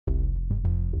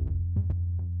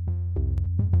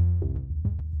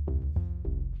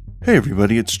Hey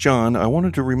everybody, it's John. I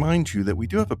wanted to remind you that we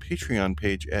do have a Patreon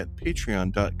page at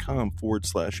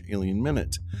patreon.com/Alien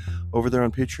Minute. Over there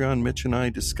on Patreon, Mitch and I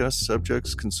discuss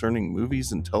subjects concerning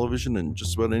movies and television and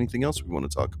just about anything else we want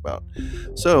to talk about.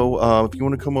 So if you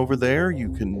want to come over there,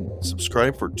 you can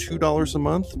subscribe for $2 a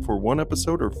month for one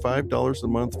episode or $5 a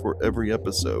month for every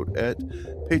episode at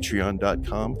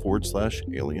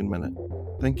patreon.com/Alien Minute.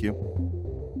 Thank you.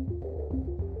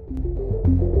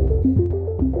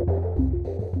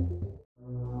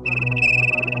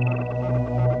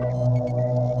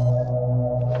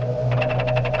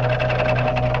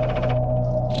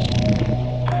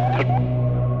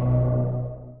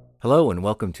 Hello and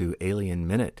welcome to Alien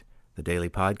Minute, the daily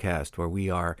podcast where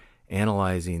we are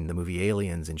analyzing the movie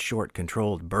Aliens in short,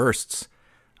 controlled bursts.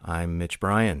 I'm Mitch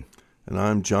Bryan. And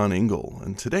I'm John Engel,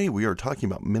 and today we are talking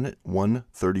about minute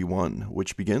 131,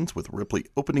 which begins with Ripley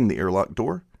opening the airlock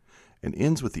door and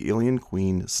ends with the alien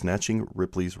queen snatching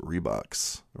Ripley's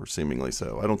Reeboks, or seemingly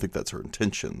so. I don't think that's her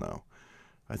intention, though.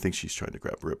 I think she's trying to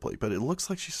grab Ripley, but it looks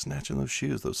like she's snatching those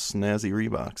shoes, those snazzy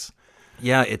Reeboks.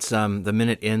 Yeah, it's the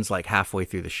minute ends like halfway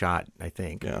through the shot, I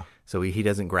think. Yeah. So he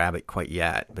doesn't grab it quite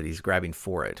yet, but he's grabbing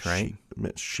for it, right?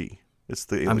 She. It's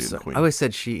the alien queen. I always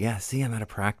said she. Yeah, see, I'm out of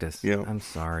practice. Yeah. I'm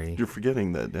sorry. You're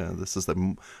forgetting that this is the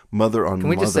mother on mother. Can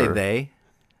we just say they?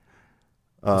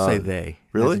 We'll say they.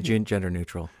 Really? It's gender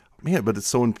neutral. Yeah, but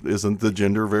isn't the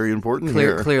gender very important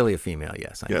here? Clearly a female,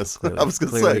 yes. Yes, clearly, I was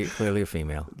going to say. Clearly a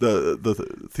female. The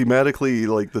thematically,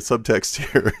 like the subtext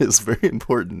here is very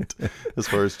important as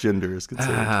far as gender is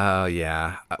concerned. Oh,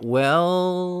 yeah.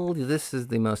 Well, this is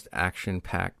the most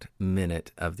action-packed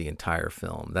minute of the entire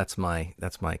film. That's my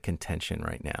contention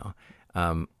right now.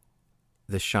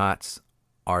 The shots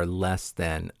are less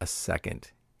than a second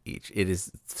each. It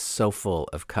is so full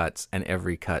of cuts, and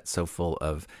every cut so full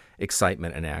of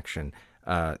excitement and action.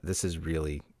 This is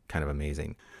really kind of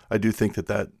amazing. I do think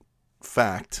that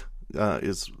fact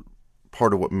is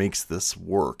part of what makes this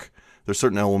work. There's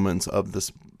certain elements of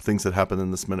this, things that happen in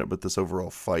this minute, but this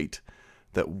overall fight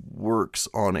that works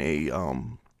on a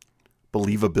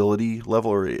believability level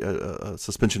or a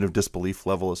suspension of disbelief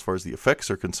level as far as the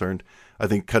effects are concerned. I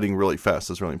think cutting really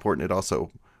fast is really important. It also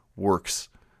works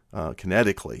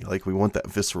kinetically. Like, we want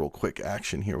that visceral, quick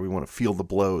action here. We want to feel the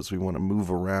blows. We want to move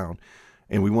around,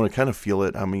 and we want to kind of feel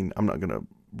it. I mean, I'm not going to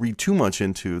read too much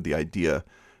into the idea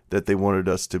that they wanted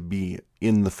us to be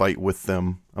in the fight with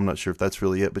them. I'm not sure if that's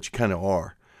really it, but you kind of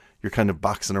are. You're kind of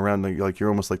boxing around. You're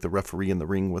almost like the referee in the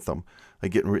ring with them,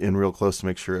 like getting in real close to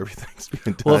make sure everything's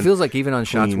being done. Well, it feels like even on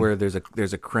shots where there's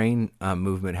a crane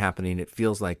movement happening, it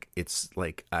feels like it's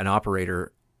like an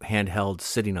operator handheld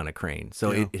sitting on a crane.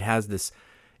 So Yeah. it has this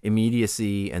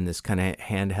immediacy and this kind of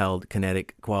handheld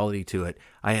kinetic quality to it.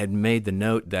 I had made the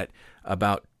note that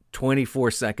about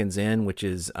 24 seconds in, which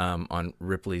is on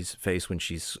Ripley's face when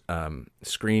she's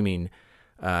screaming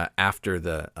after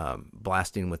the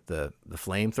blasting with the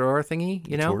flamethrower thingy,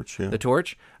 the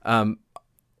torch.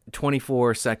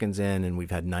 24 seconds in, and we've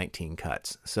had 19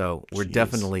 cuts. So we're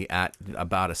definitely at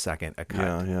about a second a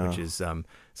cut, which is so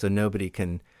nobody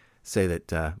can say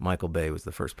that Michael Bay was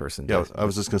the first person. Yeah, I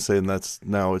was just going to say, and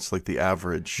it's like the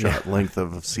average shot length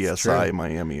of CSI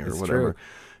Miami or whatever. True.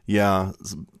 Yeah,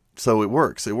 so it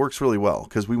works. It works really well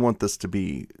because we want this to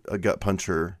be a gut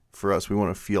puncher for us. We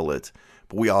want to feel it,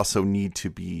 but we also need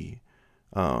to be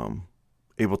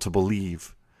able to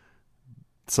believe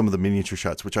some of the miniature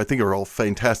shots, which I think are all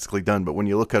fantastically done. But when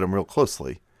you look at them real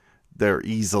closely, they're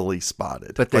easily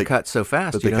spotted. But they're cut so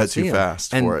fast. But they cut too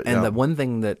fast for it. And the one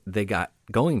thing that they got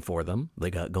going for them,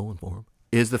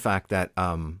 is the fact that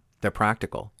they're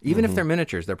practical. Even if they're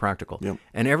miniatures, they're practical. Yep.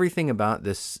 And everything about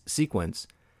this sequence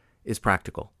is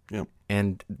practical. Yep.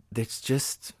 And it's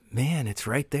just, man, it's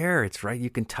right there. It's right. You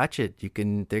can touch it.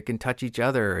 They can touch each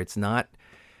other. It's not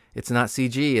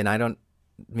CG. And I don't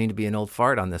mean to be an old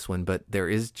fart on this one, but there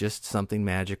is just something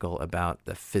magical about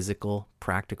the physical,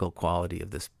 practical quality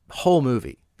of this whole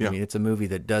movie. Yeah. I mean, it's a movie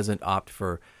that doesn't opt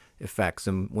for effects,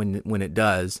 and when it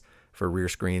does, for rear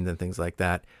screens and things like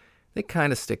that, they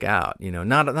kind of stick out.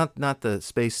 Not the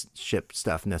spaceship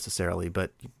stuff necessarily,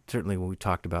 but certainly when we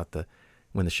talked about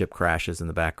when the ship crashes in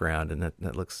the background, and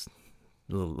that looks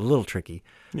a little tricky.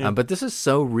 Yeah. But this is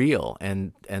so real,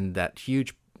 and the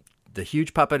huge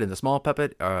puppet and the small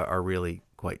puppet are really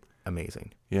quite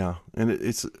amazing. Yeah, and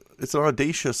it's an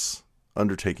audacious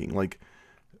undertaking. Like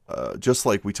just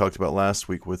like we talked about last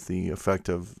week with the effect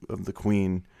of the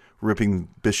Queen ripping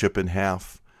Bishop in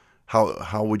half.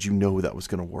 How would you know that was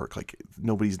going to work? Like,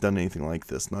 nobody's done anything like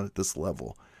this, not at this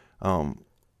level.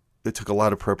 It took a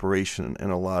lot of preparation and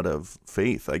a lot of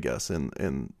faith, I guess,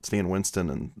 in Stan Winston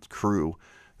and crew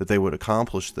that they would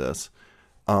accomplish this.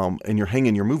 and you're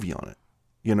hanging your movie on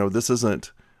it. This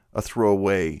isn't a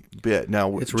throwaway bit.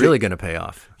 Now it's really going to pay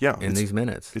off. Yeah, in these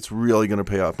minutes, it's really going to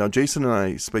pay off. Now, Jason and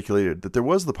I speculated that there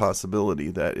was the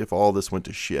possibility that if all this went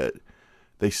to shit,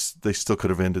 they still could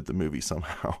have ended the movie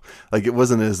somehow. Like, it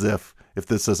wasn't as if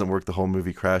this doesn't work, the whole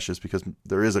movie crashes, because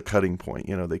there is a cutting point.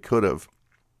 They could have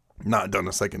not done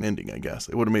a second ending. I guess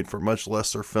it would have made for a much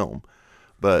lesser film,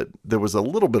 but there was a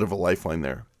little bit of a lifeline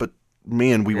there. But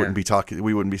man, we wouldn't be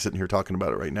sitting here talking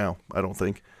about it right now, I don't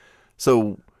think.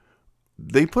 So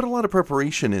they put a lot of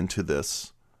preparation into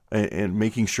this and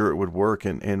making sure it would work,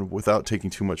 and without taking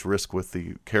too much risk with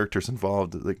the characters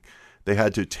involved. They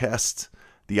had to test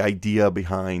the idea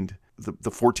behind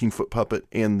the 14-foot puppet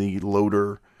and the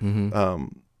loader,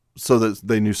 so that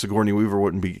they knew Sigourney Weaver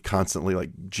wouldn't be constantly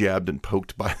like jabbed and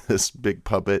poked by this big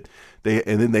puppet.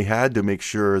 And then they had to make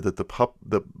sure that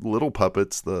the little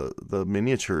puppets, the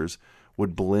miniatures,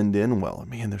 would blend in well.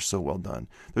 Man, they're so well done.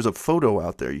 There's a photo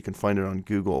out there. You can find it on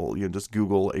Google. Just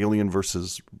Google Alien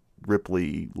versus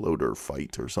Ripley loader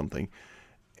fight or something.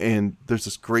 And there's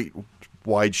this great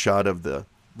wide shot of the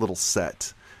little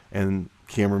set and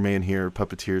cameraman here,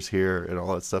 puppeteers here, and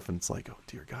all that stuff. And it's like, oh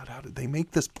dear God, how did they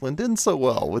make this blend in so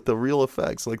well with the real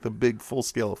effects, like the big full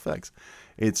scale effects?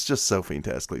 It's just so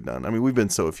fantastically done. I mean, we've been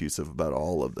so effusive about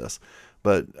all of this,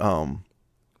 but well,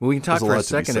 we can talk for a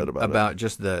second about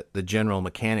just the general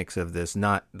mechanics of this,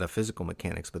 not the physical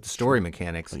mechanics, but the story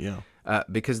mechanics. Yeah.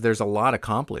 Because there's a lot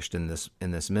accomplished in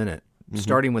this minute,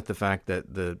 starting with the fact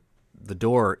that the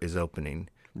door is opening.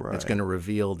 Right. It's going to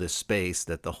reveal this space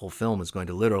that the whole film is going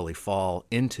to literally fall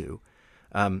into.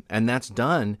 And that's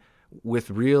done with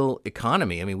real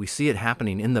economy. I mean, we see it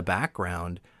happening in the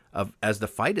background as the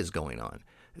fight is going on.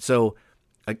 So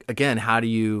again, how do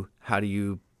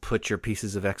you put your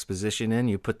pieces of exposition in?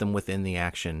 You put them within the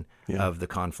action of the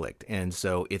conflict. And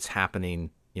so it's happening,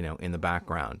 in the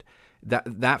background.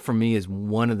 That for me is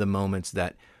one of the moments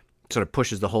that sort of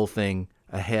pushes the whole thing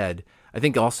ahead. I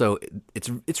think also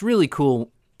it's really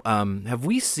cool. Have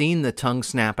we seen the tongue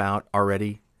snap out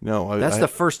already? No. That's the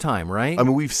first time, right? I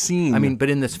mean, we've seen... but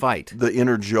in this fight. The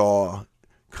inner jaw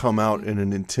come out in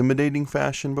an intimidating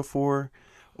fashion before.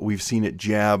 We've seen it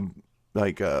jab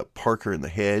Parker in the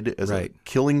head as a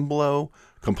killing blow,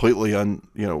 completely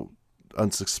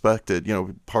unsuspected.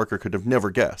 Parker could have never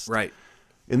guessed. Right.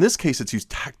 In this case, it's used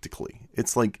tactically.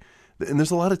 It's like, and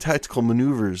there's a lot of tactical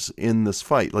maneuvers in this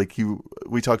fight. Like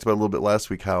we talked about a little bit last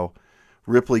week, how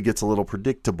Ripley gets a little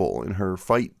predictable in her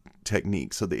fight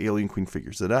technique. So the Alien Queen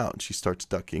figures it out and she starts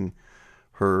ducking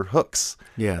her hooks.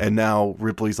 Yeah. And now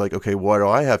Ripley's like, okay, what do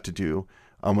I have to do?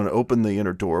 I'm going to open the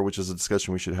inner door, which is a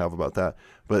discussion we should have about that.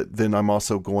 But then I'm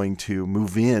also going to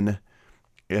move in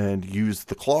and use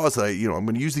the claws. I'm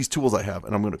going to use these tools I have,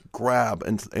 and I'm going to grab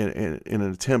and in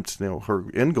an attempt, her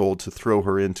end goal to throw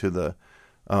her into the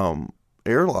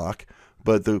airlock.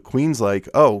 But the Queen's like,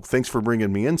 oh, thanks for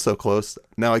bringing me in so close.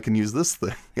 Now I can use this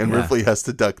thing. And Ripley has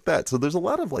to duck that. So there's a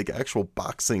lot of actual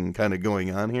boxing kind of going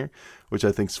on here, which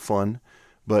I think's fun.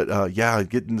 But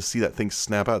getting to see that thing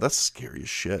snap out, that's scary as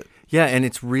shit. Yeah, and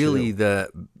it's really the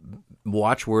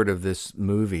watchword of this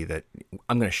movie that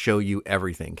I'm going to show you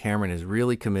everything. Cameron is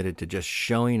really committed to just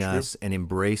showing us and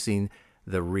embracing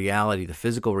the reality, the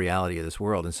physical reality of this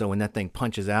world. And so when that thing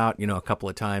punches out, a couple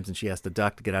of times and she has to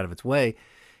duck to get out of its way,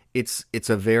 it's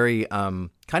a very kind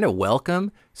of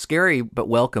welcome, scary but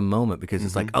welcome moment, because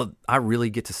it's like, oh, I really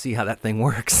get to see how that thing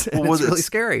works. And it's really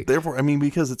scary. Therefore,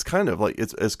 because it's kind of like,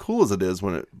 it's as cool as it is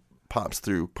when it pops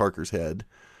through Parker's head.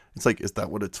 It's like, is that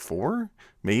what it's for?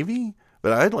 Maybe.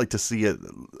 But I'd like to see it.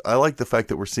 I like the fact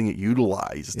that we're seeing it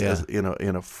utilized as in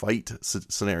a fight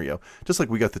scenario, just like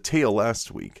we got the tail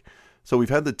last week. So we've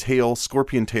had the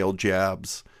scorpion tail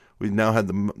jabs. We've now had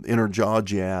the inner jaw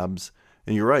jabs.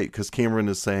 And you're right, because Cameron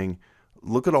is saying,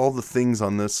 look at all the things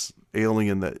on this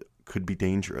alien that could be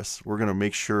dangerous. We're going to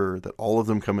make sure that all of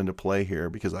them come into play here,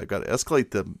 because I've got to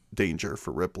escalate the danger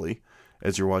for Ripley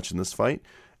as you're watching this fight.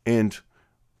 And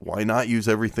why not use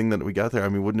everything that we got there? I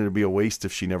mean, wouldn't it be a waste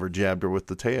if she never jabbed her with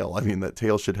the tail? I mean, that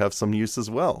tail should have some use as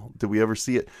well. Did we ever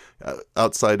see it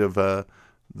outside of the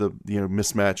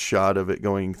mismatched shot of it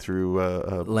going through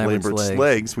Lambert's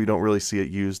legs? We don't really see it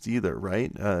used either,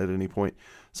 right? At any point.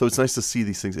 So it's nice to see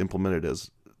these things implemented as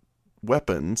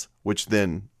weapons, which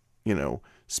then,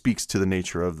 speaks to the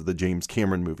nature of the James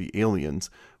Cameron movie Aliens,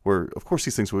 where, of course,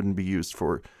 these things wouldn't be used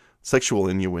for sexual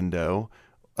innuendo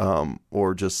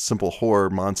or just simple horror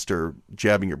monster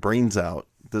jabbing your brains out.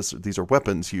 These are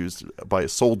weapons used by a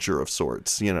soldier of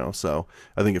sorts, so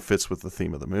I think it fits with the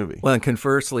theme of the movie. Well, and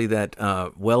conversely, that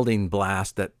welding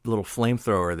blast, that little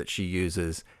flamethrower that she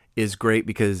uses, is great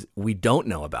because we don't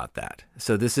know about that.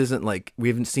 So this isn't like we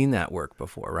haven't seen that work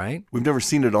before, right? We've never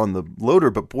seen it on the loader,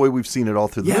 but boy, we've seen it all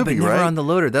through the movie, but never right? on the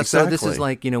loader. That's so. This Exactly. is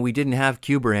like, we didn't have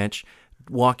Q Branch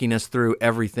walking us through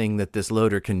everything that this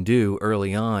loader can do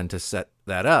early on to set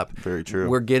that up. Very true.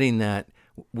 We're getting that.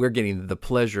 We're getting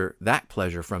that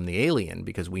pleasure from the alien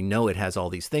because we know it has all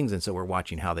these things, and so we're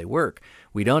watching how they work.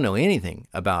 We don't know anything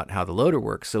about how the loader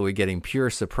works, so we're getting pure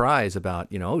surprise about,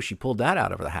 oh, she pulled that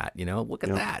out of the hat. Look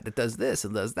at that. It does this.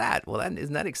 It does that. Well,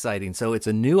 isn't that exciting? So it's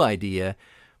a new idea.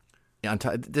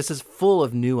 This is full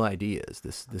of new ideas.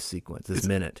 This sequence, this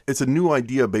minute. It's a new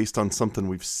idea based on something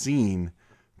we've seen.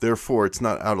 Therefore, it's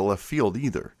not out of left field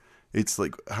either. It's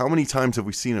like, how many times have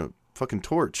we seen a fucking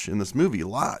torch in this movie?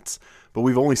 Lots. But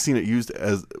we've only seen it used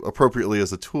as appropriately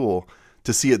as a tool.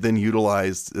 To see it then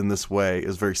utilized in this way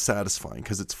is very satisfying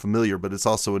because it's familiar, but it's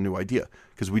also a new idea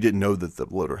because we didn't know that the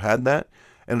loader had that.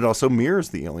 And it also mirrors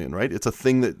the alien, right? It's a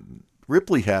thing that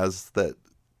Ripley has that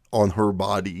on her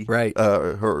body, right?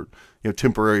 Her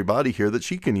temporary body here that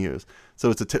she can use. So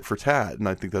it's a tit for tat, and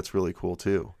I think that's really cool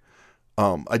too.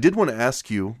 I did want to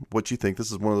ask you what you think. This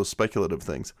is one of those speculative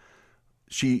things.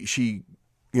 She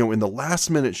in the last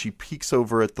minute, she peeks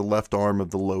over at the left arm of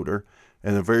the loader.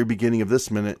 And the very beginning of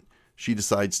this minute, she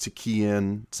decides to key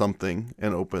in something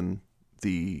and open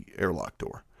the airlock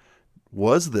door.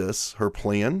 Was this her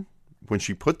plan when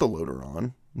she put the loader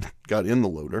on, got in the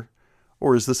loader?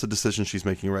 Or is this a decision she's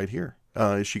making right here?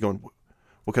 Is she going,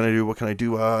 what can I do? What can I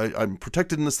do? I'm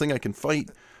protected in this thing. I can fight.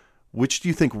 Which do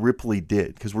you think Ripley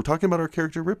did? Because we're talking about our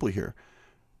character Ripley here.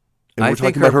 And we're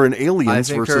talking about her in Aliens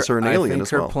versus her in Alien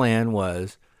as well. I think her plan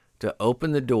was to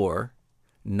open the door,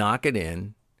 knock it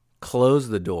in, close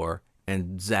the door,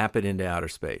 and zap it into outer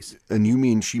space. And you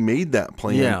mean she made that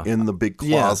plan in the big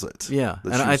closet? Yeah.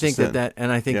 And I think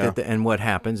and what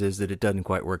happens is that it doesn't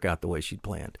quite work out the way she'd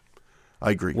planned.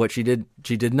 I agree. What she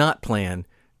did not plan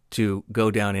to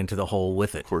go down into the hole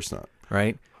with it. Of course not.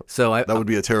 Right? So that would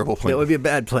be a terrible plan. That would be a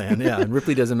bad plan. Yeah, and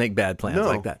Ripley doesn't make bad plans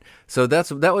like that. So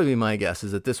that would be my guess,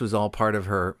 is that this was all part of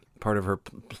her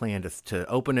plan to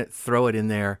open it, throw it in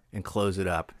there, and close it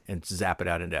up and zap it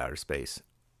out into outer space.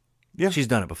 Yeah, she's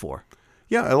done it before.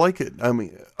 Yeah, I like it. I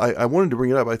mean, I wanted to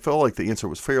bring it up. I felt like the answer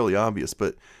was fairly obvious,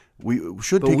 but we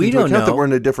should take into account that we're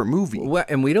in a different movie. Well,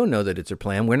 and we don't know that it's her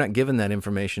plan. We're not given that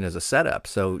information as a setup.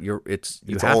 So you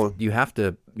have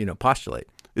to postulate.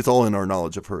 It's all in our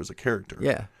knowledge of her as a character.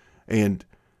 Yeah. And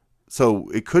so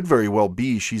it could very well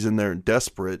be she's in there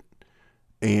desperate,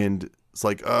 and it's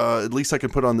like, at least I can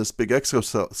put on this big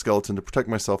exoskeleton to protect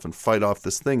myself and fight off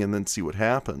this thing and then see what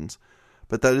happens.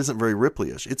 But that isn't very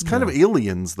Ripley-ish. It's kind of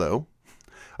Aliens, though.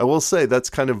 I will say that's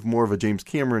kind of more of a James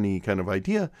Cameron-y kind of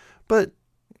idea, but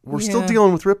we're still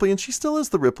dealing with Ripley, and she still is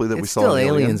the Ripley that we saw in Alien. It's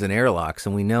still aliens and airlocks,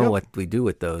 and we know what we do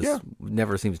with those. Yeah.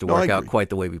 Never seems to work out quite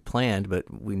the way we planned, but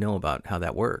we know about how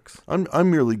that works. I'm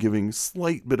merely giving a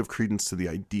slight bit of credence to the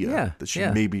idea that she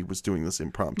maybe was doing this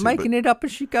impromptu. Making it up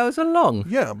as she goes along.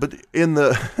 Yeah, but in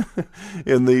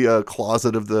the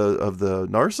closet of the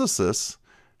narcissist,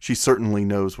 she certainly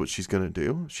knows what she's going to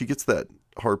do. She gets that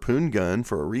harpoon gun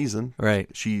for a reason. Right.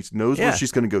 She knows where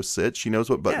she's going to go sit. She knows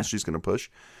what buttons she's going to push.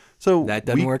 So that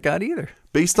doesn't work out either.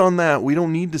 Based on that, we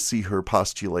don't need to see her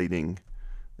postulating,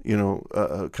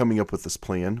 coming up with this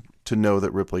plan to know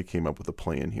that Ripley came up with a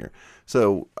plan here.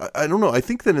 So I don't know. I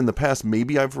think that in the past,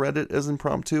 maybe I've read it as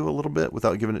impromptu a little bit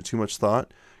without giving it too much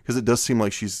thought, because it does seem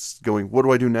like she's going, what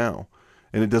do I do now?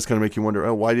 And it does kind of make you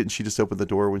wonder, why didn't she just open the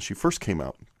door when she first came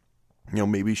out?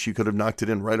 Maybe she could have knocked it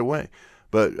in right away.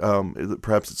 But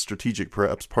perhaps it's strategic.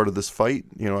 Perhaps part of this fight,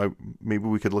 maybe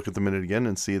we could look at the minute again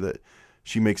and see that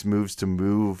she makes moves to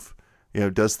move,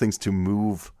 does things to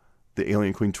move the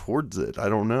alien queen towards it. I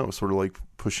don't know, sort of like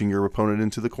pushing your opponent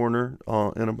into the corner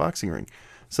in a boxing ring.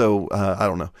 So I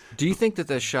don't know. Do you think that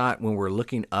the shot when we're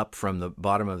looking up from the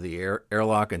bottom of the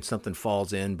airlock and something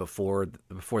falls in before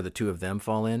the two of them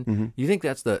fall in? You think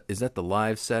is that the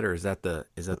live set, or is that the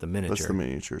miniature? That's the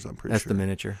miniatures. I'm pretty sure. That's the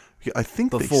miniature. Yeah, I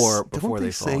think before they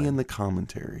fall say in. In the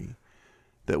commentary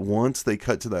that once they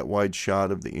cut to that wide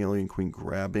shot of the alien queen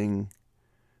grabbing,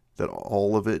 that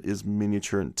all of it is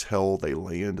miniature until they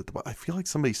land at the bottom. I feel like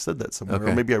somebody said that somewhere,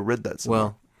 or maybe I read that somewhere.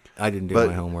 Well, I didn't do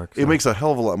my homework. So. It makes a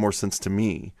hell of a lot more sense to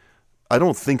me. I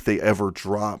don't think they ever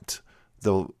dropped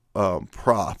the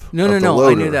prop. No.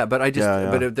 Loader. I knew that, but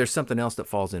but there's something else that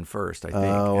falls in first. I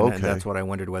think, and that's what I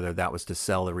wondered, whether that was to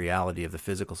sell the reality of the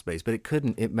physical space. But it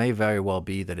couldn't. It may very well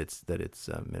be that it's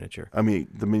miniature. I mean,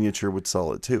 the miniature would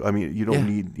sell it too. I mean, you don't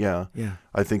need. Yeah.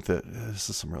 I think that this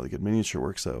is some really good miniature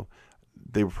work. So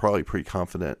they were probably pretty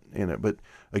confident in it. But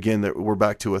again, we're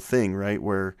back to a thing, right,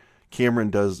 where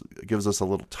Cameron gives us a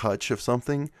little touch of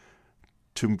something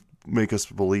to make us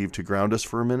believe, to ground us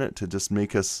for a minute, to just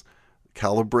make us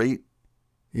calibrate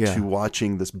to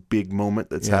watching this big moment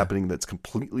that's happening that's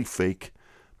completely fake,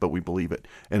 but we believe it.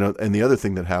 And the other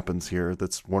thing that happens here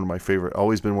that's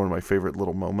always been one of my favorite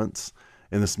little moments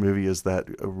in this movie is that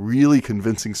a really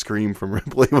convincing scream from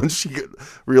Ripley when she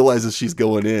realizes she's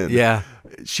going in. Yeah.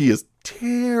 She is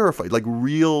terrified, like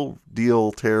real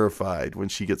deal terrified when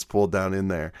she gets pulled down in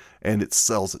there. And it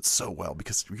sells it so well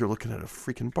because you're looking at a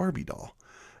freaking Barbie doll.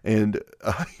 And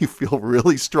you feel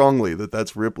really strongly that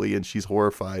that's Ripley and she's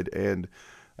horrified and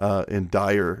in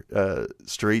dire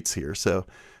straits here. So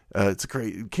it's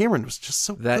great. Cameron was just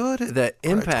so good at that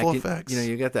impact. effects.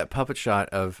 You get that puppet shot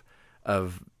of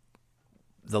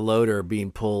the loader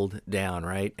being pulled down,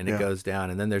 right? And it goes down,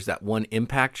 and then there's that one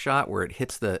impact shot where it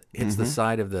hits the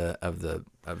side of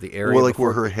the area. Well, like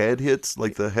where her head hits,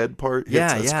 like the head part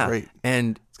hits. That's great.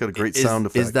 And it's got a great sound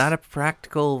effect. Is that a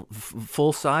practical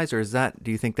full size, or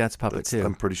do you think that's puppet too?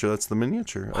 I'm pretty sure that's the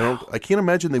miniature. Wow. I can't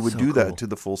imagine they would do that to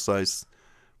the full size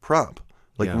prop.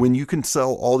 Like when you can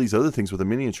sell all these other things with a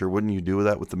miniature, wouldn't you do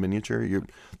that with the miniature?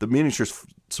 The miniature's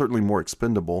certainly more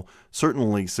expendable.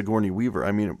 Certainly Sigourney Weaver.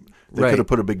 I mean, they could have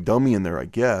put a big dummy in there, I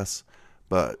guess,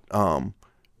 but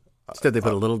instead they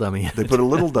put a little dummy in. They put a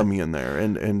little dummy in there,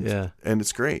 and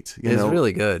it's great. It's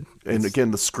really good. And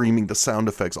again, the screaming, the sound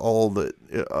effects, all that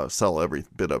sell every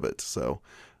bit of it. So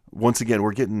once again,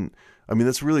 we're getting. I mean,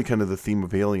 that's really kind of the theme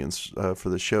of Aliens for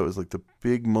the show is like the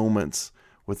big moments.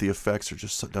 With the effects are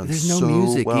just done there's so no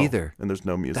music well. either. And there's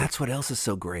no music. That's what else is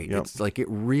so great. Yep. It's like it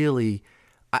really,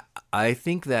 I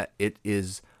think that it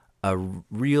is a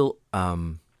real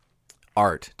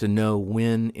art to know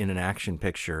when in an action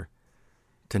picture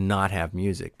to not have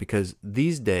music. Because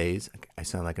these days, I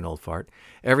sound like an old fart,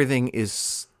 everything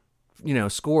is,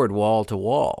 scored wall to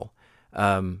wall.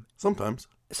 Sometimes.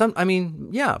 But I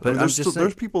mean,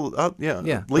 there's people out.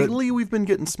 Yeah. Lately, we've been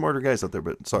getting smarter guys out there.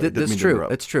 But sorry, that's true.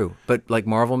 It's true. But like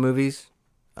Marvel movies,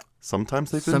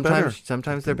 sometimes they've been better.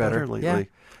 Sometimes they're better lately. Yeah.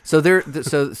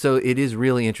 So it is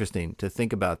really interesting to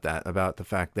think about that. About the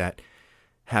fact that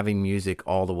having music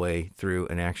all the way through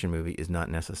an action movie is not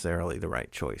necessarily the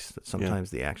right choice.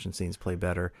 Sometimes the action scenes play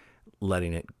better,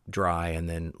 letting it dry and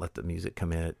then let the music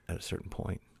come in at a certain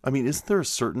point. I mean, isn't there a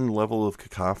certain level of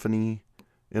cacophony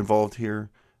involved here?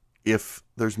 If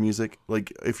there's music,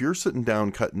 like if you're sitting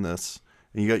down cutting this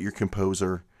and you got your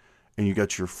composer and you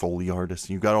got your Foley artist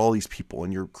and you got all these people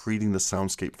and you're creating the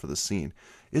soundscape for the scene,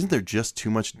 isn't there just too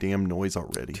much damn noise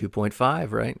already?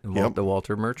 2.5, right? Yep. The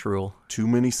Walter Murch rule. Too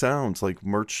many sounds, like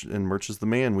Murch, and Murch is the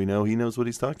man. We know he knows what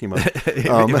he's talking about.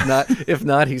 If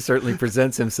not, he certainly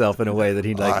presents himself in a way that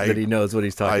that he knows what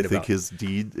he's talking about. I think his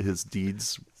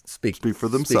deeds speak for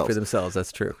themselves. Speak for themselves.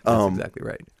 That's true. That's exactly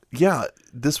right. Yeah,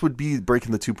 this would be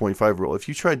breaking the 2.5 rule. If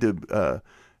you tried to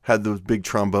had those big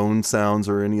trombone sounds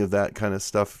or any of that kind of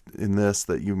stuff in this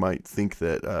that you might think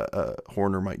that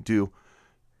Horner might do,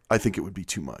 I think it would be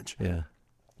too much. Yeah.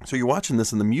 So you're watching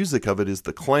this, and the music of it is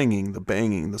the clanging, the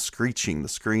banging, the screeching, the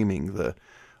screaming,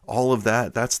 all of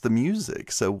that. That's the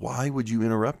music. So why would you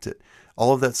interrupt it?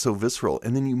 All of that's so visceral,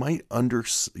 and then you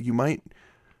might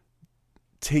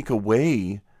take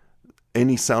away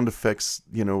any sound effects,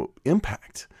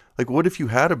 impact. Like, what if you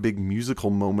had a big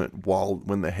musical moment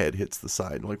when the head hits the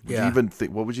side? Like,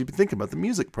 what would you be thinking about? The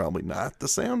music, probably not the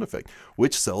sound effect,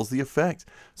 which sells the effect.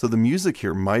 So the music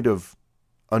here might have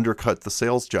undercut the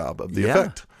sales job of the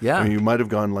effect. Yeah. I mean, you might have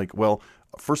gone like, well,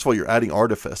 first of all, you're adding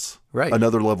artifice, right?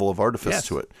 Another level of artifice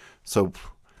to it. So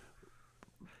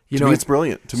to me, it's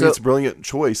brilliant. To me, it's a brilliant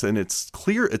choice, and it's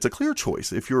clear. It's a clear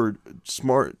choice. If you're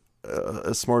smart,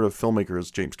 as smart a filmmaker as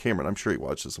James Cameron, I'm sure he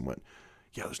watched this and went,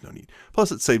 yeah, there's no need. Plus,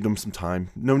 it saved him some time.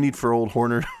 No need for old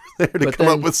Horner there to come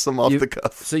up with some off the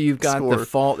cuff. So you've got the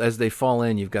fall as they fall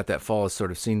in. You've got that fall is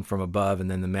sort of seen from above, and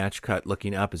then the match cut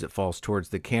looking up as it falls towards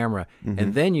the camera,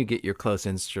 and then you get your close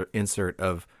insert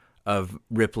of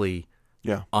Ripley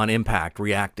on impact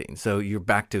reacting. So you're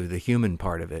back to the human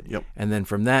part of it, and then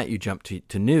from that you jump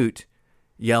to Newt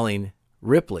yelling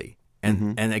Ripley,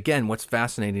 and again, what's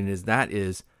fascinating is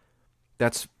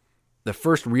that's the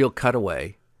first real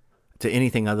cutaway to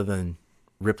anything other than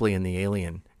Ripley and the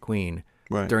alien queen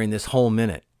during this whole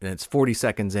minute. And it's 40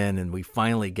 seconds in, and we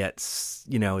finally get, it's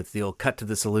the old cut to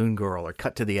the saloon girl or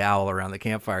cut to the owl around the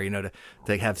campfire, to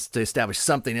establish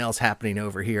something else happening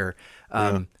over here.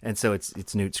 And so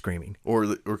it's Newt screaming.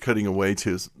 Or cutting away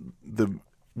to the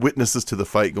witnesses to the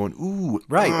fight going, ooh.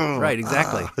 Right,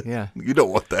 exactly. Yeah. You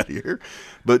don't want that here.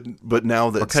 But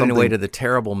now that or cutting away to the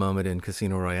terrible moment in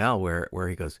Casino Royale where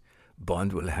he goes,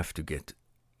 Bond will have to get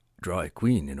draw a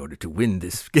queen in order to win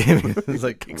this game. It's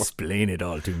like, explain it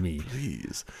all to me.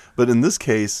 Please. But in this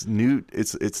case, Newt,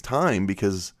 it's time,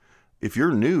 because if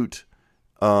you're Newt,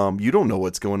 you don't know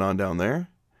what's going on down there.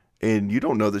 And you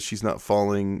don't know that she's not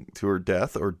falling to her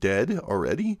death or dead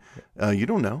already. You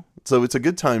don't know. So it's a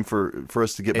good time for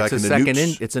us to get back into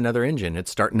Newt. It's another engine. It's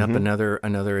starting up another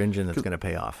engine that's going to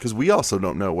pay off. Because we also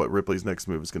don't know what Ripley's next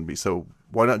move is going to be. So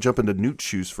why not jump into Newt's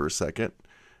shoes for a second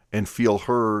and feel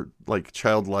her like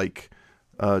childlike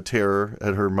terror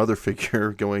at her mother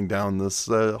figure going down this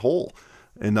hole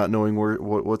and not knowing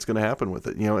what's going to happen with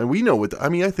it. And we know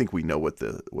I think we know what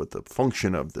the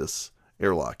function of this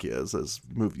airlock is as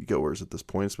moviegoers at this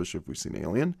point, especially if we've seen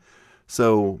Alien.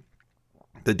 So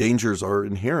the dangers are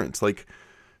inherent. Like,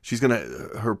 she's gonna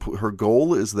her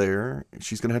goal is there.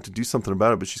 She's gonna have to do something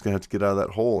about it, but she's gonna have to get out of that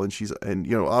hole. And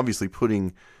obviously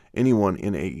putting anyone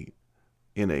in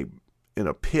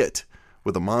a pit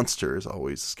with a monster is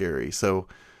always scary. So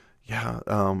yeah,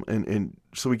 and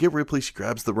so we get Ripley. She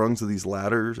grabs the rungs of this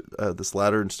ladder,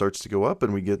 and starts to go up,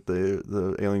 and we get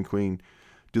the Alien Queen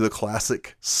do the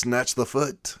classic snatch the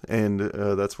foot, and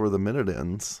that's where the minute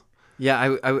ends.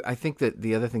 Yeah, I think that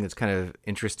the other thing that's kind of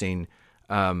interesting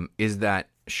is that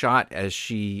shot as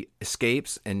she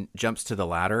escapes and jumps to the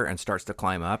ladder and starts to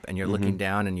climb up, and you're looking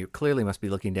down, and you clearly must be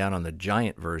looking down on the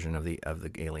giant version of the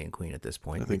Alien Queen at this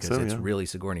point, because it's really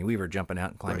Sigourney Weaver jumping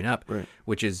out and climbing up,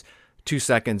 which is 2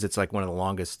 seconds. It's like one of the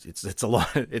longest.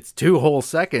 It's 2 whole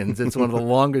seconds. It's one of the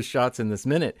longest shots in this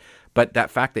minute. But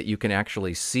that fact that you can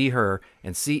actually see her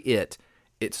and see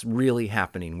it's really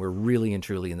happening. We're really and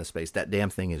truly in the space. That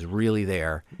damn thing is really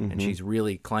there, and she's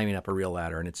really climbing up a real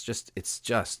ladder, and it's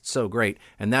just so great.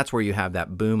 And that's where you have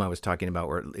that boom I was talking about,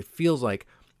 where it feels like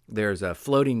there's a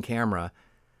floating camera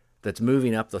that's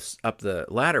moving up the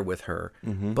ladder with her,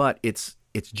 but it's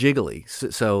jiggly.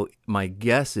 So my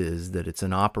guess is that it's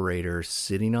an operator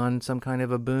sitting on some kind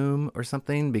of a boom or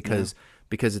something, because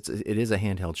it is a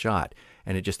handheld shot,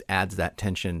 and it just adds that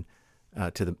tension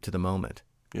to the moment.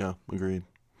 Yeah, agreed.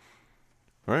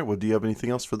 All right. Well, do you have anything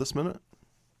else for this minute?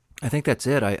 I think that's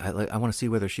it. I want to see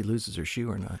whether she loses her shoe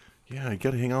or not. Yeah, you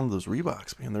got to hang on to those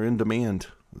Reeboks, man. They're in demand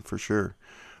for sure.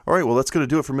 All right, well, that's going to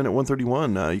do it for Minute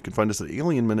 131. You can find us at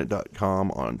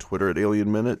alienminute.com, on Twitter at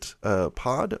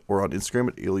alienminutepod, or on Instagram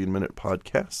at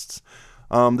alienminutepodcasts.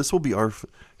 This will be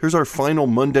here's our final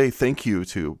Monday thank you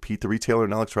to Pete the Retailer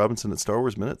and Alex Robinson at Star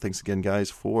Wars Minute. Thanks again,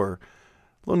 guys, for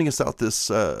loaning us out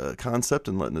this concept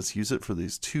and letting us use it for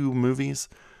these 2 movies.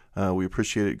 We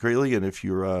appreciate it greatly. And if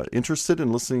you're interested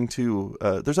in listening to,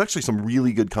 there's actually some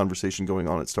really good conversation going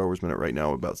on at Star Wars Minute right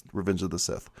now about Revenge of the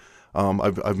Sith.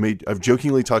 I've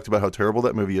jokingly talked about how terrible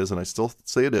that movie is, and I still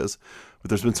say it is, but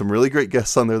there's been some really great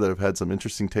guests on there that have had some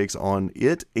interesting takes on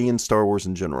it and Star Wars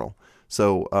in general.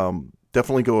 So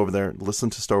definitely go over there and listen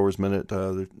to Star Wars Minute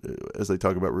as they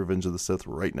talk about Revenge of the Sith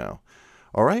right now.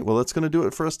 All right, well, that's going to do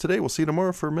it for us today. We'll see you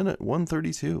tomorrow for Minute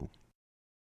 132.